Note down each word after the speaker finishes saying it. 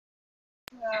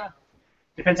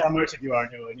Depends how motivated you are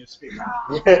in your speech.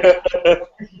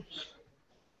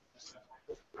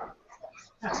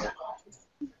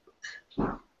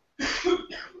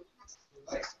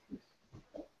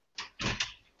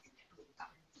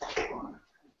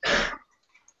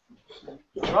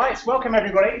 Right, welcome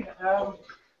everybody.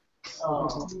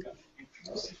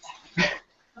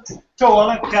 Cool. Well,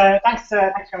 look, thanks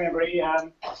for coming, everybody.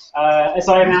 As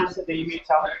I announced at the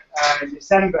meetup in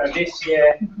December this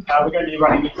year, we're going to be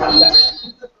running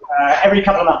meetups every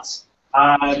couple of months.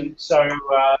 So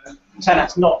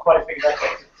turnouts not quite as big as I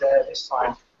expected this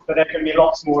time, but there are going to be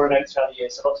lots more events throughout the year,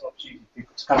 so lots of opportunities for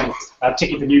people to come in,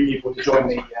 particularly for new people to join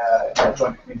the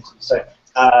community. So,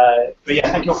 but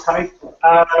yeah, thank you all for coming.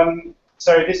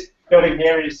 So this building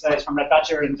here is from Red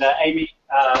Badger, and Amy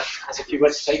has a few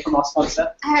words to say from our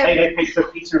sponsor. They paid for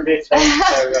pizza and beer today,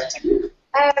 so thank you.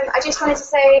 I just wanted to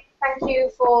say thank you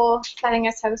for letting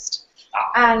us host.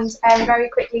 And very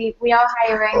quickly, we are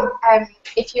hiring.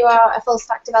 If you are a full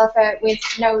stack developer with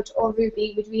Node or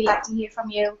Ruby, we'd really like to hear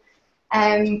from you.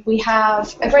 We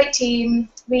have a great team,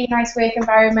 really nice work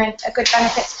environment, a good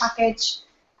benefits package.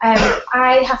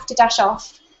 I have to dash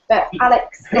off, but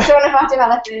Alex is one of our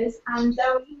developers, and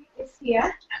Zoe is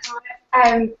here.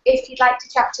 If you'd like to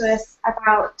chat to us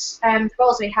about the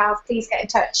roles we have, please get in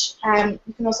touch. You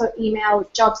can also email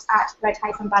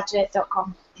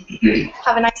jobs@red-badger.com.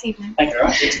 Have a nice evening. Thank you very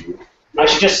much. I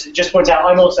should just point out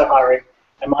I'm also hiring,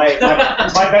 and my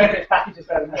benefits package is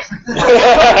better than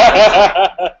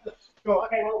that. Cool.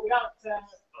 Okay. Well, without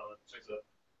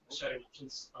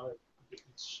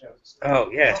Oh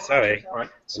yeah, sorry. Right.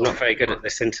 I'm not very good at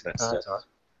this internet stuff.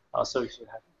 So you should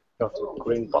have go to the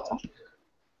green button.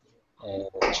 And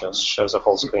it just shows a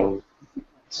whole screen.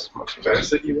 Where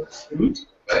is it you were?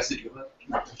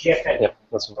 Yeah,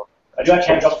 that's important. I do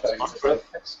actually have jobs for it.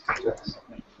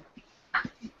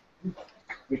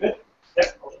 We good?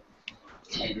 Yep.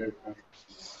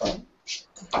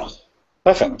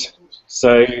 Perfect.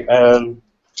 So I'm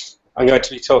going to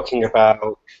be talking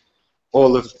about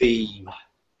all of the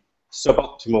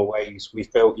suboptimal ways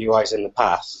we've built UIs in the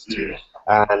past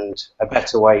and a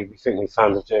better way we think we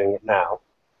found of doing it now.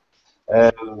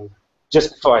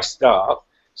 Just before I start,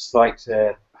 just like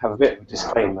to have a bit of a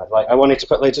disclaimer. Like, I wanted to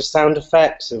put loads of sound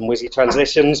effects and whizzy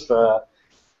transitions, but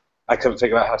I couldn't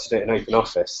figure out how to do it in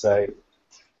OpenOffice. So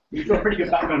you've got a pretty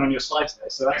good background on your slides there,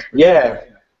 so that's yeah.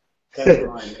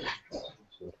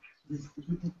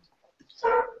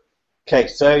 Okay,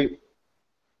 so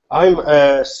I'm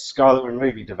a Scala and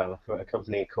Ruby developer at a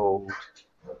company called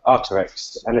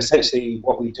Artirix, and essentially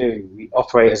what we do, we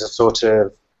operate as a sort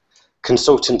of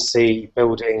consultancy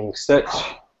building search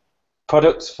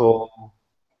products for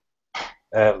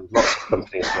lots of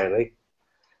companies, really.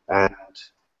 And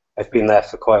I've been there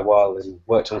for quite a while and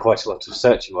worked on quite a lot of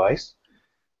search UIs.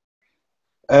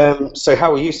 So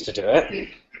how we used to do it,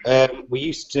 we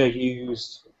used to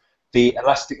use the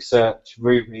ElasticSearch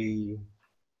Ruby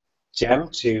gem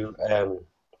to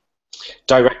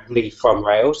directly from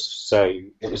Rails, so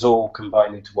it was all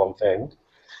combined into one thing.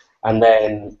 And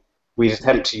then we'd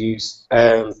attempt to use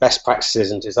best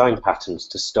practices and design patterns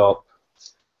to stop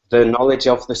the knowledge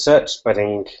of the search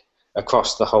spreading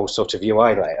across the whole sort of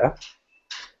UI layer.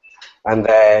 And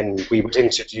then we would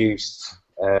introduce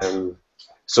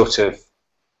sort of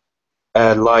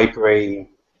a library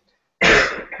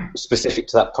specific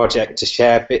to that project to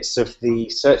share bits of the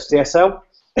search DSL.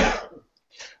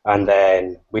 And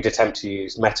then we'd attempt to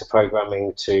use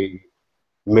metaprogramming to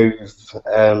move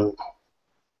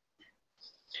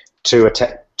to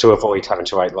avoid having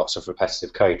to write lots of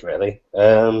repetitive code, really.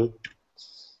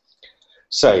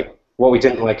 So what we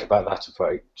didn't like about that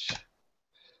approach,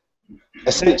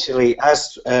 essentially,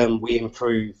 as we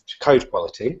improved code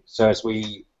quality, so as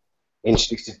we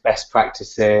introduced best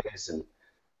practices and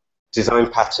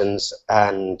design patterns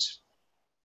and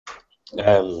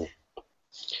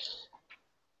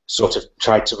sort of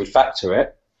tried to refactor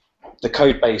it, the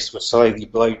code base was slowly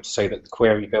bloated so that the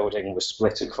query building was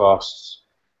split across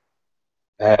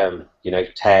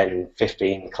 10,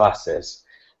 15 classes.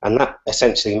 And that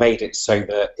essentially made it so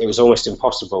that it was almost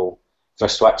impossible for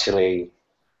us to actually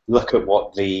look at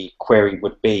what the query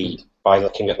would be by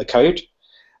looking at the code.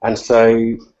 And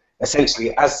so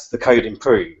essentially, as the code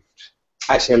improved,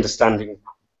 actually understanding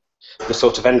the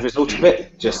sort of end result of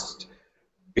it just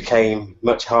became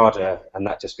much harder, and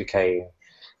that just became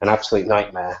an absolute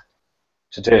nightmare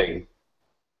to do.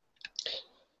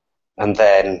 And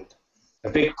then a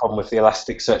big problem with the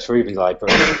Elasticsearch Ruby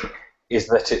library is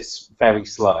that it's very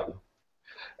slow.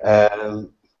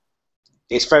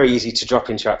 It's very easy to drop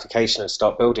into your application and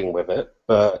start building with it,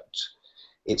 but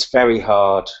it's very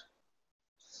hard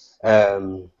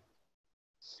it's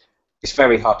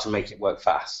very hard to make it work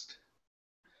fast.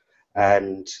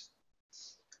 And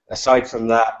aside from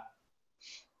that,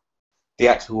 the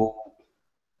actual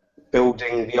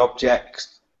building the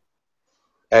objects,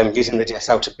 using the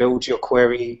DSL to build your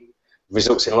query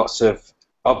results in lots of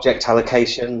object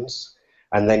allocations,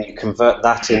 and then you convert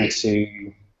that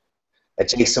into a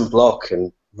JSON block,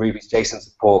 and Ruby's JSON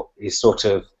support is sort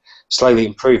of slowly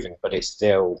improving, but it's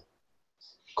still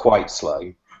quite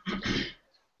slow.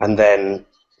 And then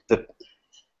the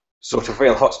sort of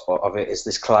real hotspot of it is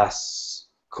this class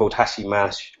called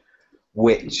HashiMash,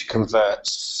 which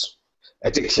converts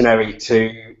a dictionary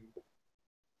to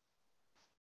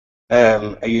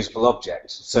a usable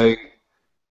object. So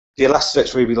the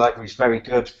Elasticsearch Ruby library is very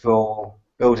good for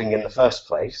building in the first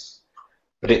place,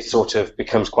 but it sort of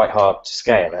becomes quite hard to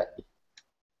scale it.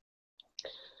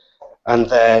 And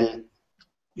then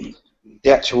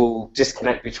the actual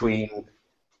disconnect between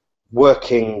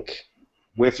working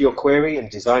with your query and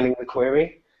designing the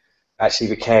query actually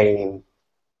became,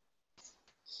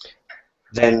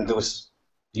 then there was,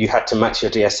 you had to match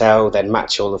your DSL, then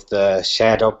match all of the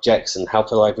shared objects and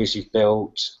helper libraries you've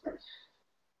built,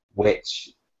 which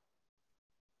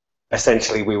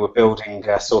essentially we were building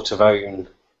a sort of own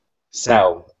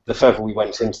cell. The further we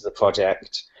went into the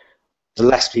project, the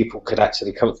less people could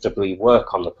actually comfortably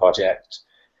work on the project,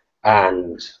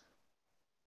 and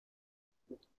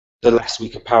the less we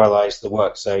could parallelize the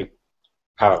work. So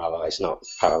parallelize, not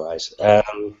paralyze.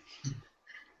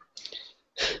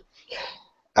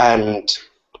 And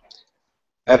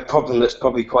a problem that's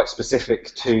probably quite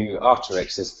specific to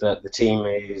Artirix is that the team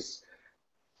is,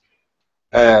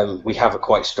 we have a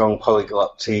quite strong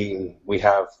polyglot team. We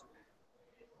have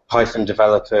Python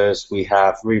developers, we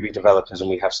have Ruby developers, and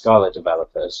we have Scala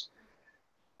developers.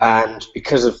 And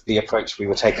because of the approach we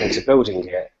were taking to building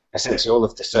it, essentially all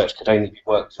of the search could only be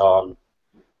worked on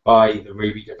by the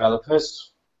Ruby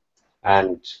developers,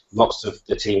 and lots of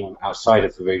the team outside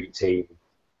of the Ruby team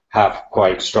have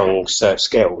quite strong search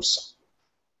skills.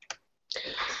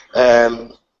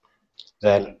 Then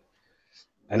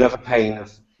another pain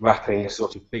of wrapping a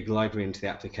sort of big library into the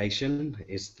application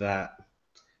is that,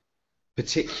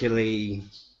 particularly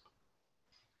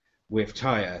with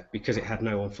Tyre, because it had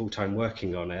no one full-time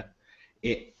working on it,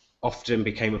 it often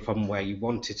became a problem where you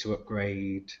wanted to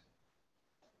upgrade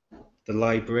the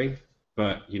library,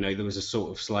 but you know there was a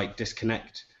sort of slight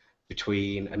disconnect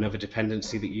between another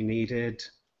dependency that you needed,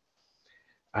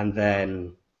 and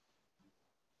then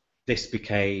this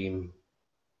became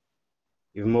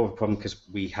even more of a problem because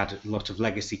we had a lot of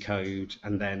legacy code,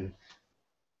 and then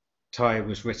Tyre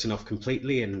was written off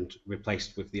completely and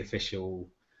replaced with the official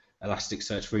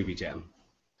Elasticsearch Ruby gem.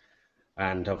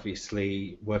 And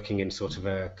obviously, working in sort of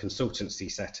a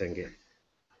consultancy setting,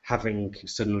 having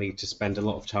suddenly to spend a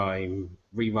lot of time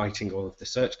rewriting all of the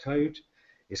search code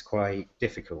is quite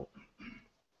difficult.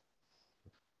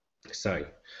 So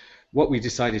what we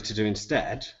decided to do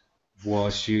instead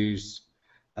was use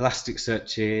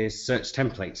Elasticsearch's Search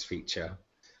Templates feature,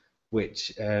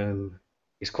 which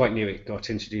is quite new. It got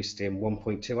introduced in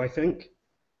 1.2, I think.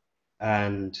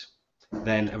 And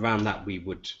then around that, we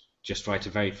would just write a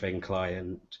very thin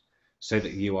client so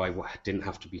that the UI didn't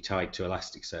have to be tied to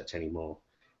Elasticsearch anymore.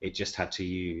 It just had to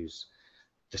use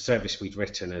the service we'd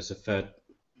written as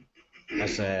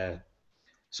a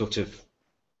sort of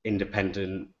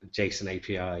independent JSON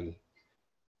API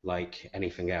like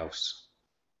anything else.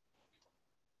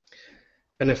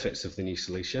 Benefits of the new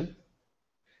solution.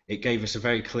 It gave us a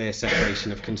very clear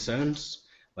separation of concerns.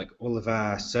 Like all of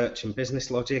our search and business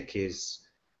logic is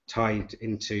tied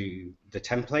into the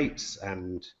templates,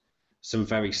 and some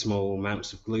very small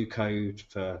amounts of glue code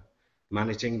for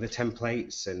managing the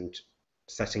templates and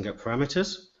setting up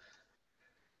parameters.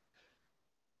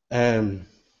 It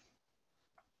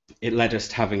led us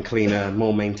to having cleaner,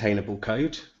 more maintainable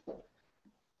code.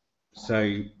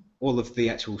 So all of the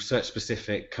actual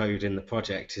search-specific code in the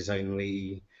project is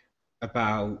only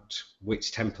about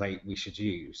which template we should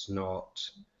use, not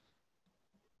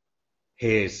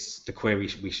here's the query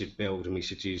we should build and we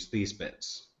should use these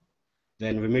bits.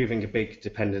 Then removing a big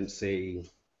dependency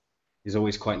is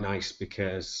always quite nice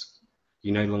because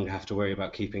you no longer have to worry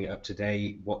about keeping it up to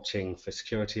date, watching for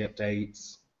security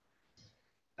updates.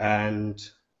 And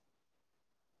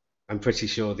I'm pretty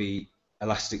sure the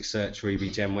Elasticsearch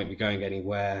Ruby gem won't be going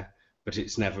anywhere, but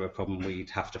it's never a problem we'd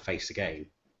have to face again.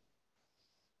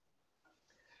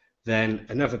 Then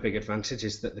another big advantage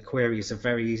is that the queries are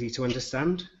very easy to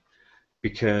understand,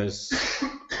 because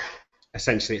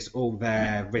essentially it's all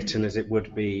there written as it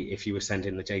would be if you were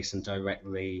sending the JSON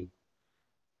directly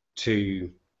to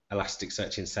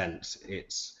Elasticsearch in Sense.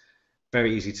 It's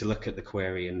very easy to look at the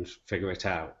query and figure it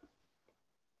out.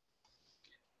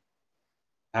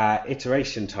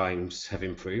 Iteration times have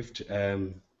improved.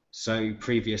 So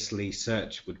previously,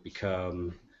 search would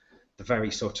become the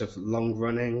very sort of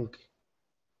long-running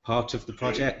part of the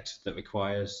project that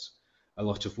requires a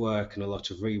lot of work and a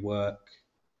lot of rework,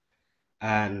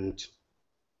 and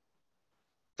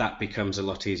that becomes a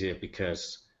lot easier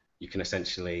because you can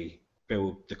essentially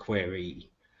build the query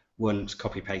once,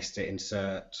 copy-paste it,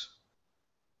 insert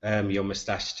your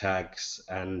mustache tags,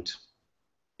 and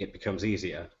it becomes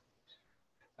easier.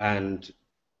 And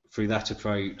through that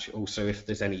approach, also, if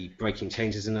there's any breaking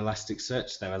changes in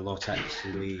Elasticsearch, they're a lot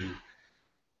actually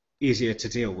easier to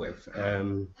deal with.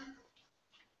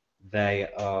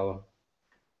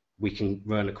 We can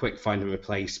run a quick find and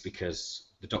replace because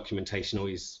the documentation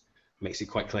always makes it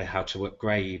quite clear how to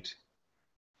upgrade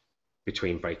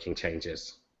between breaking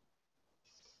changes.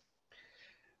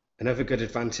 Another good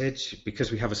advantage,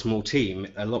 because we have a small team,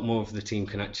 a lot more of the team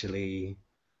can actually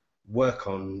work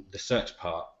on the search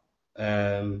part.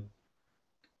 And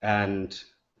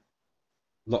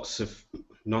lots of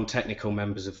non-technical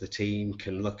members of the team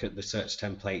can look at the search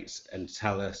templates and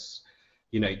tell us,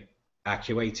 our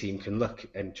QA team can look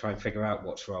and try and figure out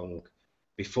what's wrong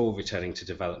before returning to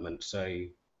development. So,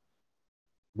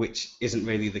 which isn't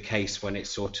really the case when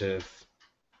it's sort of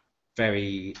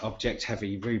very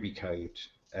object-heavy Ruby code.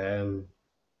 And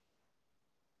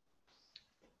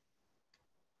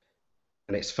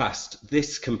it's fast.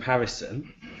 This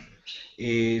comparison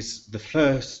is the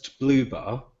first blue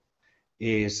bar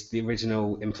is the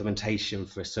original implementation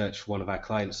for a search for one of our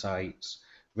client sites,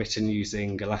 written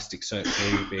using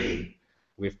ElasticSearch Ruby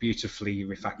with beautifully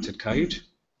refactored code.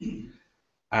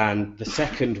 And the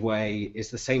second way is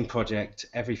the same project,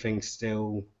 everything's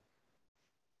still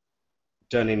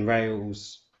done in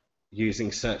Rails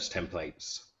using search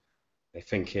templates. I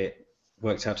think it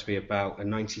worked out to be about a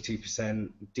 92%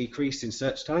 decrease in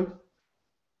search time.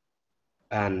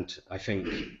 And I think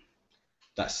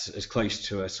that's as close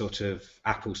to a sort of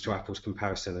apples to apples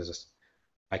comparison as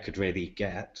I could really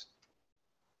get.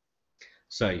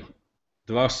 So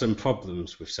there are some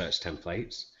problems with search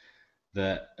templates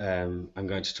that I'm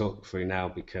going to talk through now,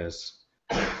 because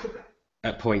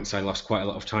at points I lost quite a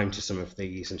lot of time to some of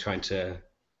these and trying to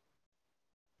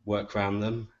work around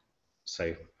them.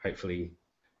 So hopefully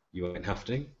you won't have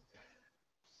to.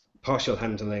 Partial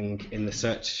handling in the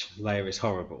search layer is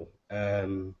horrible.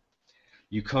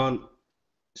 You can't.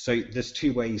 So there's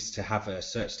two ways to have a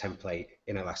search template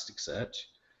in Elasticsearch.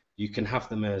 You can have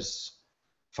them as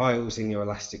files in your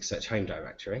Elasticsearch home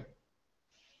directory,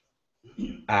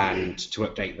 and to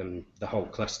update them, the whole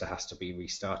cluster has to be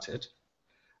restarted.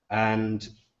 And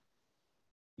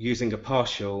using a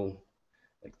partial,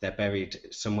 like they're buried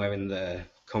somewhere in the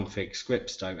config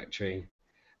scripts directory,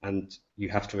 and you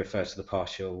have to refer to the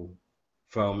partial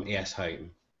from ES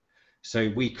home.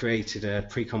 So we created a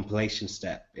pre-compilation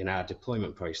step in our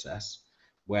deployment process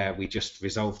where we just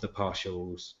resolve the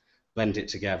partials, blend it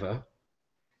together.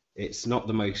 It's not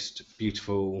the most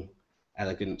beautiful,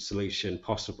 elegant solution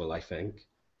possible, I think,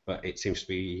 but it seems to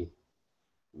be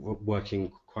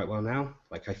working quite well now.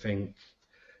 Like, I think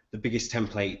the biggest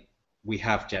template we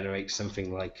have generates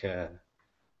something like a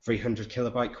 300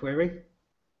 kilobyte query.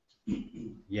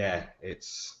 Yeah,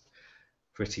 it's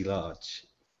pretty large.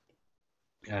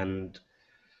 And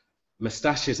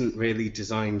Mustache isn't really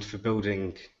designed for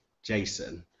building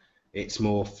JSON. It's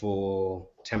more for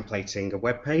templating a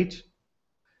web page.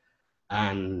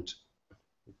 And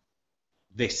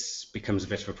this becomes a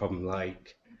bit of a problem.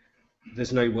 Like,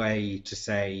 there's no way to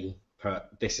say,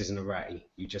 this is an array.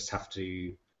 You just have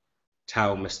to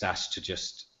tell Mustache to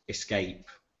just escape,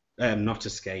 not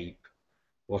escape,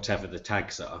 whatever the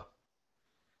tags are.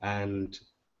 And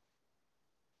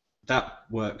that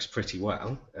works pretty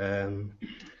well.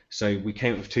 So we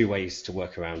came up with two ways to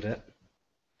work around it.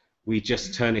 We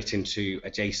just turn it into a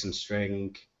JSON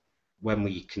string when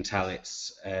we can tell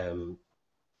it's a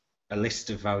list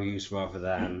of values rather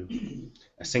than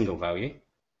a single value.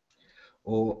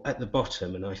 Or at the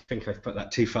bottom, and I think I've put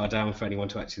that too far down for anyone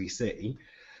to actually see,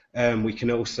 we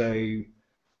can also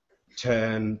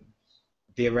turn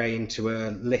the array into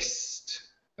a list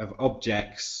of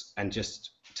objects and just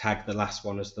tag the last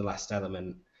one as the last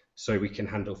element, so we can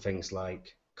handle things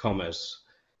like commas.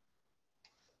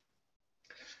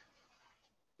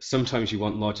 Sometimes you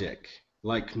want logic.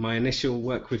 Like my initial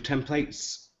work with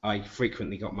templates, I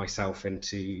frequently got myself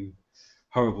into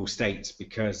horrible states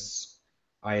because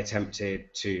I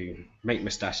attempted to make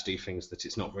Mustache do things that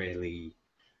it's not really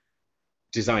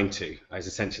designed to. I was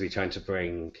essentially trying to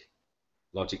bring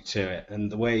logic to it.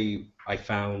 And the way I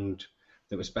found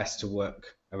that was best to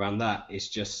work around that is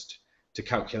just to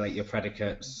calculate your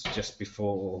predicates just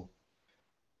before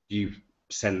you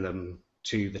send them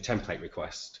to the template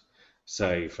request.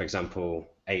 So, for example,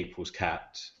 A equals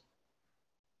cat.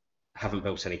 Haven't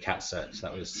built any cat search.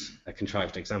 That was a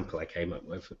contrived example I came up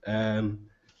with.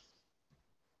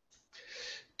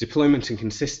 Deployment and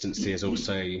consistency is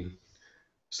also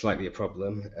slightly a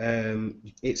problem.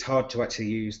 It's hard to actually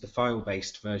use the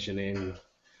file-based version in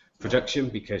production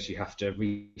because you have to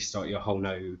restart your whole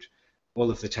node.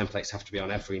 All of the templates have to be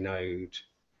on every node.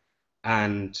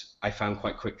 And I found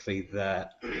quite quickly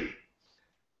that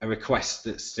a request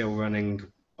that's still running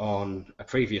on a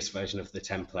previous version of the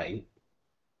template,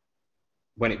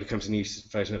 when it becomes a new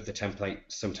version of the template,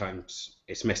 sometimes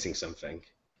it's missing something.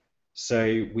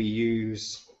 So we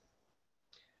use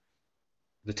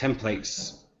the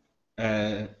templates.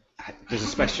 There's a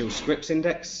special scripts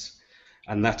index,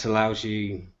 and that allows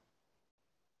you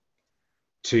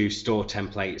to store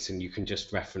templates, and you can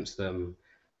just reference them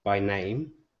by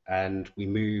name. And we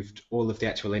moved all of the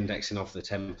actual indexing of the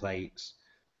templates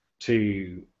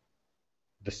to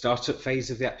the startup phase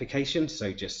of the application.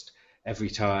 So just every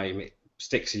time it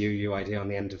sticks a UUID on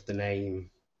the end of the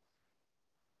name,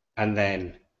 and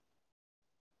then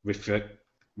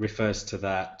refers to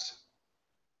that.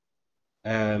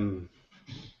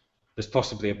 There's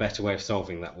possibly a better way of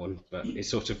solving that one, but it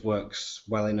sort of works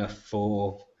well enough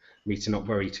for me to not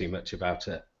worry too much about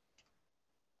it.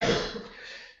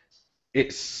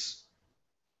 It's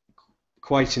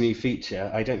quite a new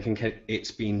feature. I don't think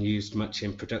it's been used much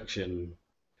in production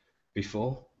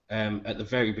before. At the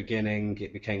very beginning,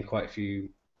 it became quite a few.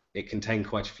 It contained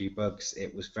quite a few bugs.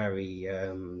 It was very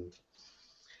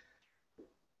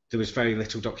there was very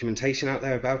little documentation out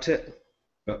there about it,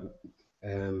 but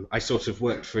I sort of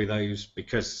worked through those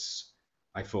because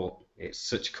I thought it's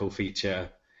such a cool feature,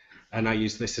 and I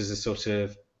use this as a sort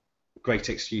of great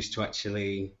excuse to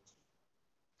actually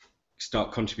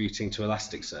start contributing to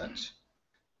Elasticsearch.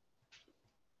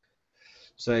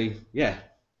 So yeah,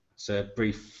 it's a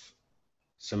brief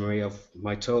summary of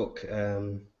my talk.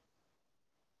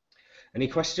 Any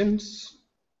questions?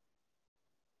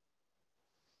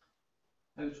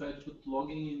 Have you tried to put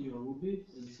logging in your Ruby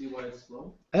and see why it's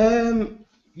slow?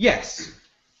 Yes,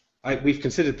 we've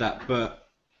considered that, but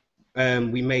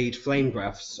we made flame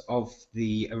graphs of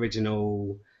the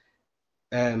original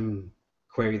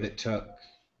query that took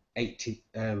 80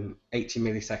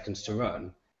 milliseconds to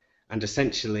run, and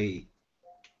essentially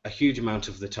a huge amount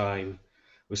of the time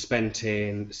was spent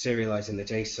in serializing the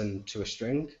JSON to a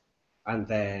string, and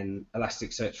then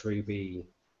Elasticsearch Ruby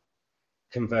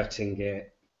converting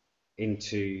it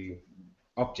into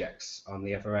objects on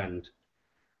the other end.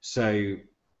 So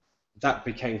that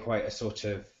became quite a sort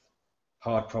of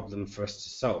hard problem for us to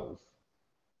solve.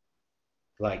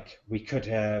 Like, we could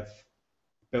have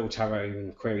built our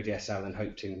own query DSL and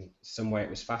hoped in some way it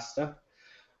was faster,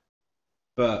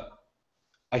 but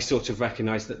I sort of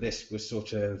recognized that this was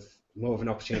sort of more of an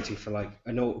opportunity for like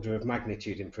an order of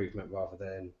magnitude improvement rather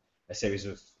than a series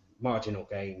of marginal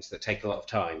gains that take a lot of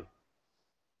time.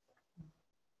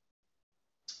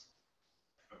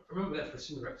 I remember that for a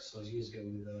similar exercise years ago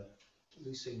with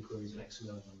Lucene queries and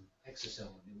XML and XSL.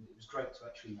 And it was great to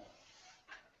actually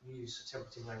use a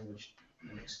templating language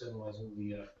and externalize all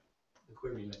the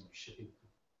query language so people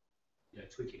could,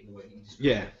 tweak it in the way that you described.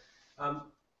 Yeah.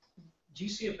 Do you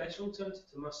see a better alternative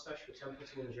to Mustache for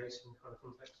templating in a JSON kind of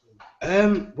context?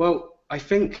 Well, I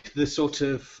think the sort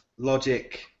of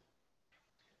logic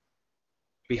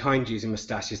behind using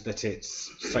Mustache is that it's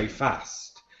so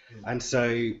fast, and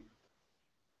so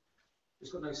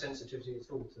it's got no sensitivity at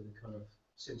all to the kind of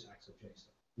syntax of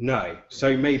JSON. No,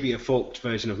 so maybe a forked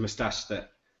version of Mustache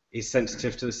that is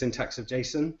sensitive to the syntax of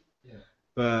JSON,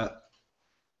 but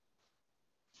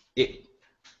it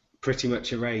pretty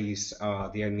much arrays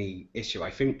are the only issue. I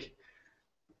think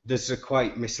there's a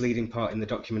quite misleading part in the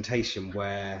documentation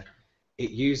where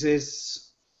it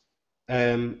uses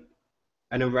an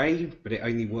array, but it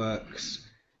only works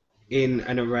in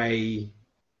an array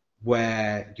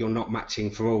where you're not matching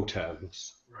for all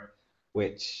terms,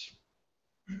 right?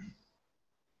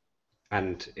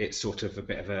 And it's sort of a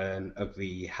bit of an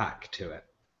ugly hack to it.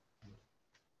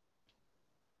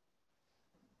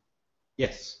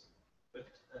 Yes?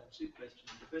 Two questions.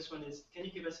 The first one is, can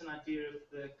you give us an idea of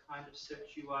the kind of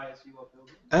search UIs you are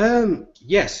building?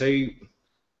 Yeah, so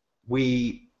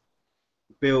we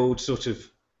build sort of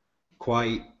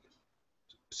quite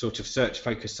sort of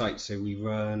search-focused sites. So we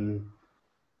run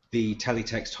the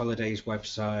Teletext Holidays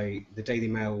website, the Daily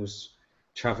Mail's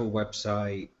travel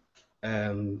website,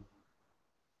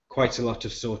 quite a lot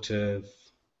of sort of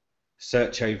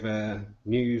search over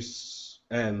news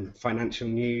financial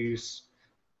news.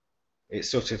 It's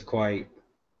sort of quite...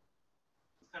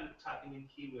 Kind of typing in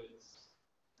keywords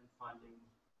and finding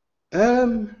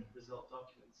result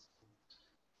documents.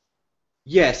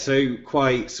 Yeah, so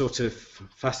quite sort of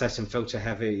facet and filter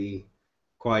heavy,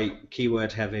 quite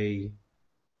keyword heavy.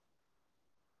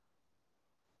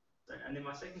 And then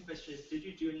my second question is, did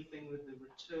you do anything with the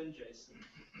return JSON?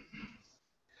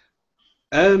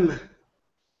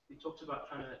 You talked about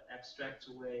trying to abstract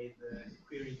away the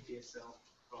query DSL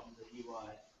from the UI.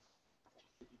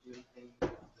 Did you do anything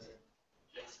with the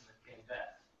JSON that came back?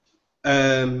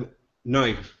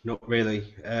 No, not really.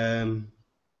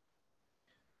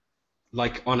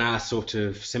 Like on our sort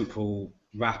of simple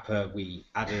wrapper, we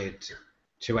added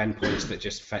 2 endpoints that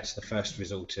just fetch the first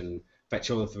result and fetch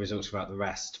all of the results about the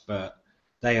rest, but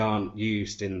they aren't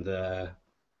used in the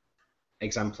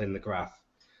example in the graph.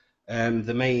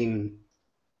 The main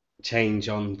change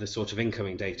on the sort of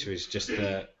incoming data is just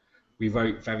that we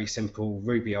wrote very simple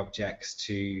Ruby objects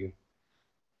to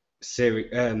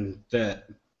that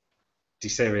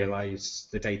deserialize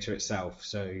the data itself.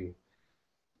 So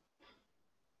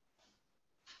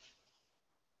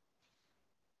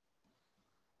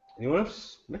anyone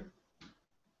else? No?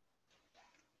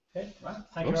 Okay, right.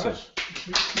 Thank you very much.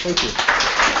 Thank you.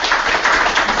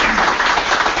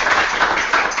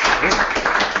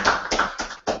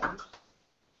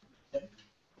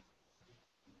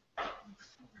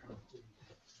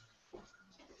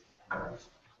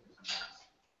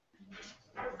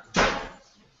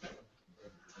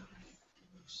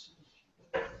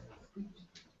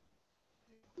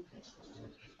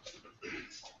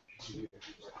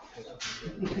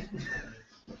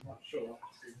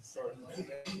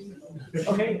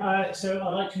 Okay, so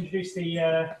I'd like to introduce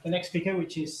the next speaker,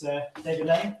 which is David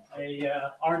Laing,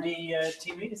 a R&D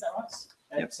team lead. Is that right?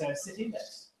 At City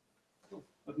Index. Cool.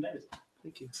 Welcome, David.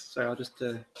 Thank you. So I'll just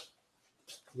give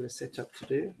it a setup to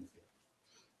do.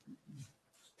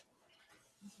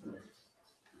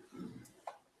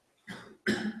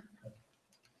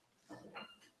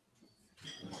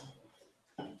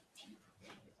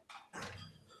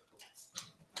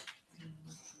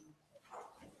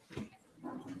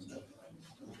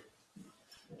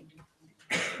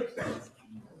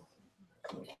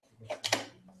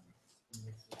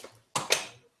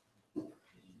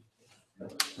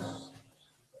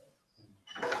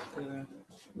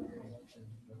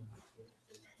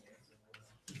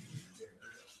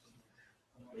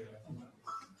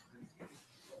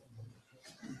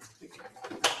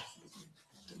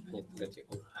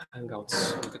 Hangouts,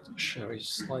 you could share your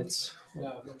slides,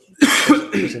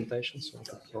 presentations, or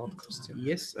broadcast.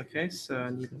 Yes, okay, so I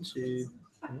need to,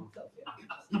 how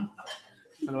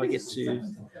do I get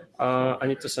to? I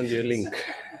need to send you a link.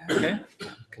 Okay.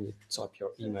 Can you type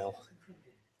your email?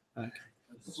 Okay.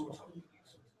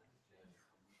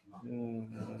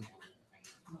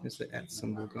 Is the @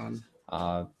 symbol gone?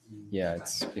 Yeah,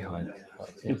 it's behind.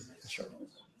 Yeah, sure.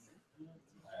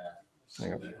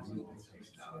 Hang on.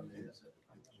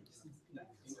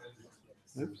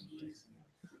 Oops.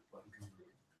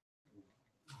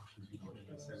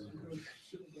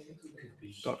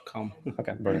 .com.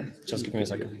 Okay, brilliant. Just give me a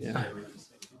second. Yeah.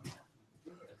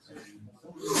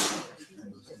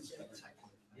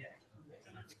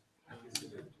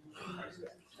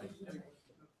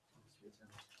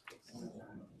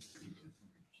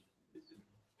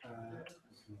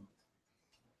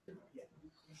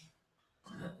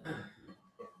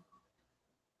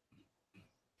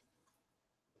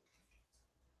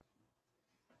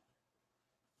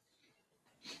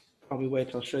 Probably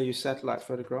wait, I'll show you satellite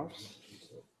photographs.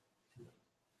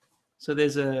 So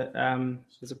there's a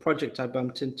project I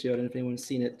bumped into, I don't know if anyone's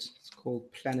seen it, it's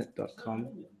called planet.com.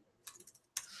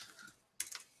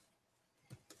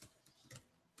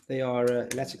 They are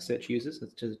Elasticsearch users,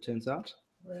 as it turns out.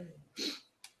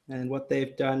 And what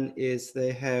they've done is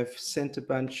they have sent a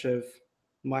bunch of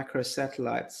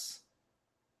microsatellites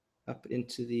up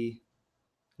into the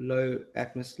low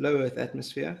Earth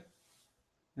atmosphere.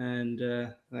 And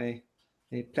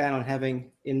they plan on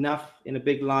having enough in a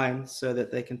big line so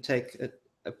that they can take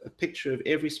a picture of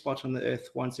every spot on the Earth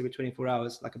once every 24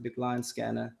 hours, like a big line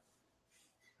scanner.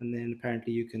 And then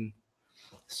apparently you can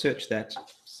search that.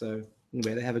 So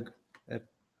anyway, they have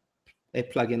a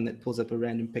plugin that pulls up a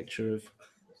random picture of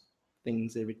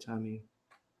things every time you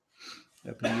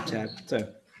open a new tab.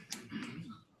 So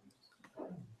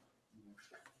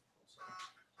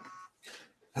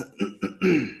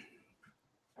okay.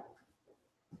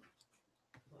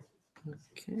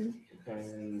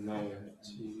 And now you have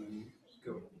to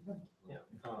go. Yeah.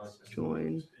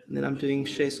 Join. And then I'm doing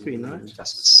share screen, right?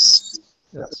 Yes.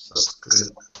 Yes.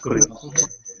 Good.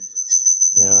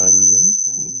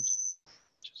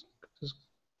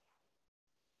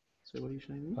 So what are you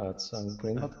showing me? It's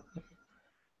green button.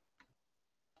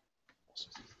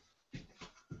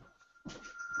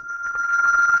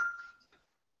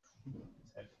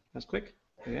 That's quick.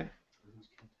 Yeah.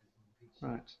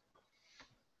 Right.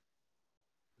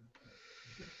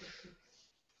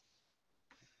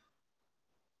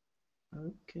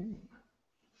 Okay.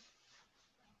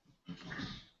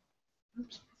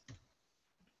 Oops.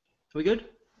 Are we good?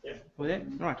 Yeah. We're there?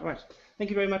 Right, all right. Thank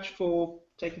you very much for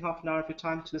taking half an hour of your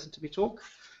time to listen to me talk.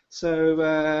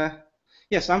 So,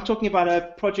 yes, I'm talking about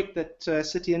a project that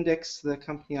CityIndex, the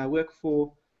company I work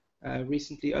for,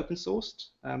 recently open sourced.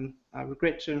 I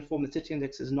regret to inform that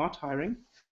CityIndex is not hiring,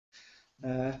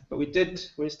 but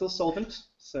we're still solvent.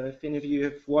 So if any of you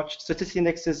have watched,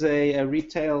 CityIndex is a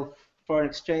retail foreign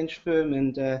exchange firm,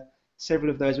 and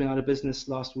several of those went out of business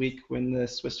last week when the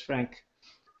Swiss franc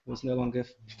was no longer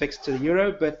fixed to the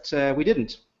euro, but we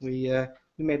didn't.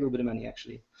 We made a little bit of money,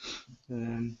 actually.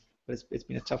 But it's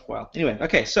been a tough while. Anyway,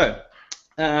 okay, so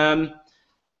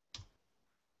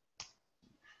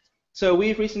so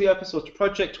we've recently open sourced a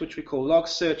project which we call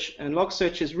ElasticSearch, and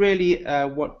ElasticSearch is really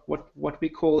what we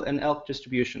call an ELK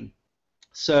distribution.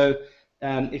 So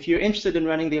if you're interested in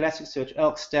running the ElasticSearch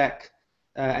ELK Stack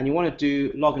and you want to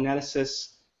do log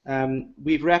analysis,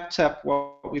 we've wrapped up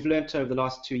what we've learned over the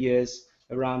last 2 years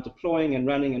around deploying and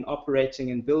running and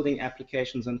operating and building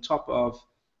applications on top of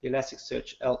the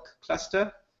ElasticSearch ELK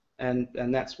cluster, and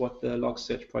that's what the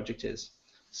ElasticSearch project is.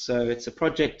 So it's a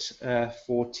project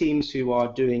for teams who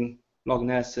are doing log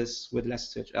analysis with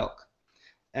ElasticSearch ELK.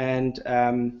 And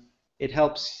it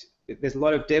helps, there's a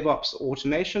lot of DevOps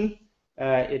automation.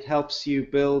 It helps you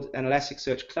build an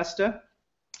Elasticsearch cluster.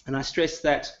 And I stress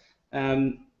that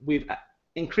we've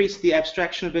increased the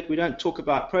abstraction a bit. We don't talk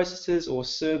about processes or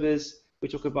servers. We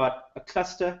talk about a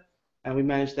cluster, and we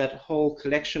manage that whole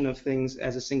collection of things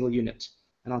as a single unit.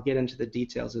 And I'll get into the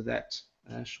details of that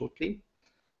shortly.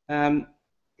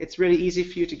 It's really easy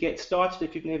for you to get started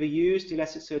if you've never used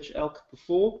ElasticSearch ELK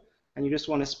before, and you just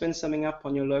want to spin something up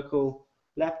on your local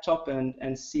laptop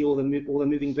and see all the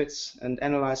moving bits and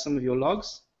analyze some of your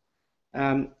logs.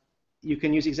 You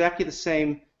can use exactly the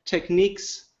same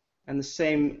techniques and the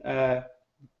same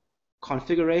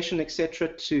configuration, etc.,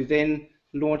 to then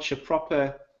launch a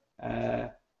proper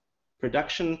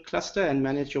production cluster and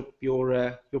manage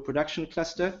your production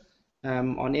cluster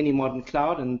on any modern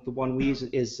cloud, and the one we use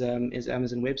is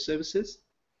Amazon Web Services.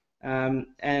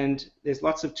 And there's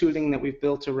lots of tooling that we've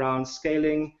built around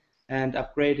scaling and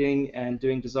upgrading and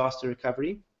doing disaster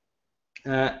recovery.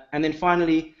 And then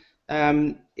finally,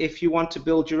 if you want to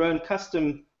build your own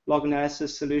custom log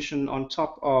analysis solution on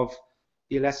top of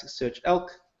the ElasticSearch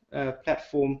ELK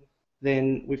platform,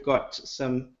 then we've got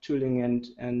some tooling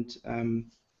and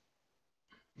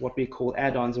what we call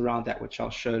add-ons around that, which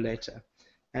I'll show later.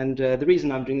 And the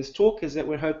reason I'm doing this talk is that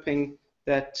we're hoping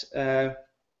that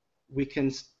we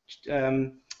can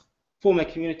form a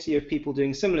community of people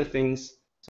doing similar things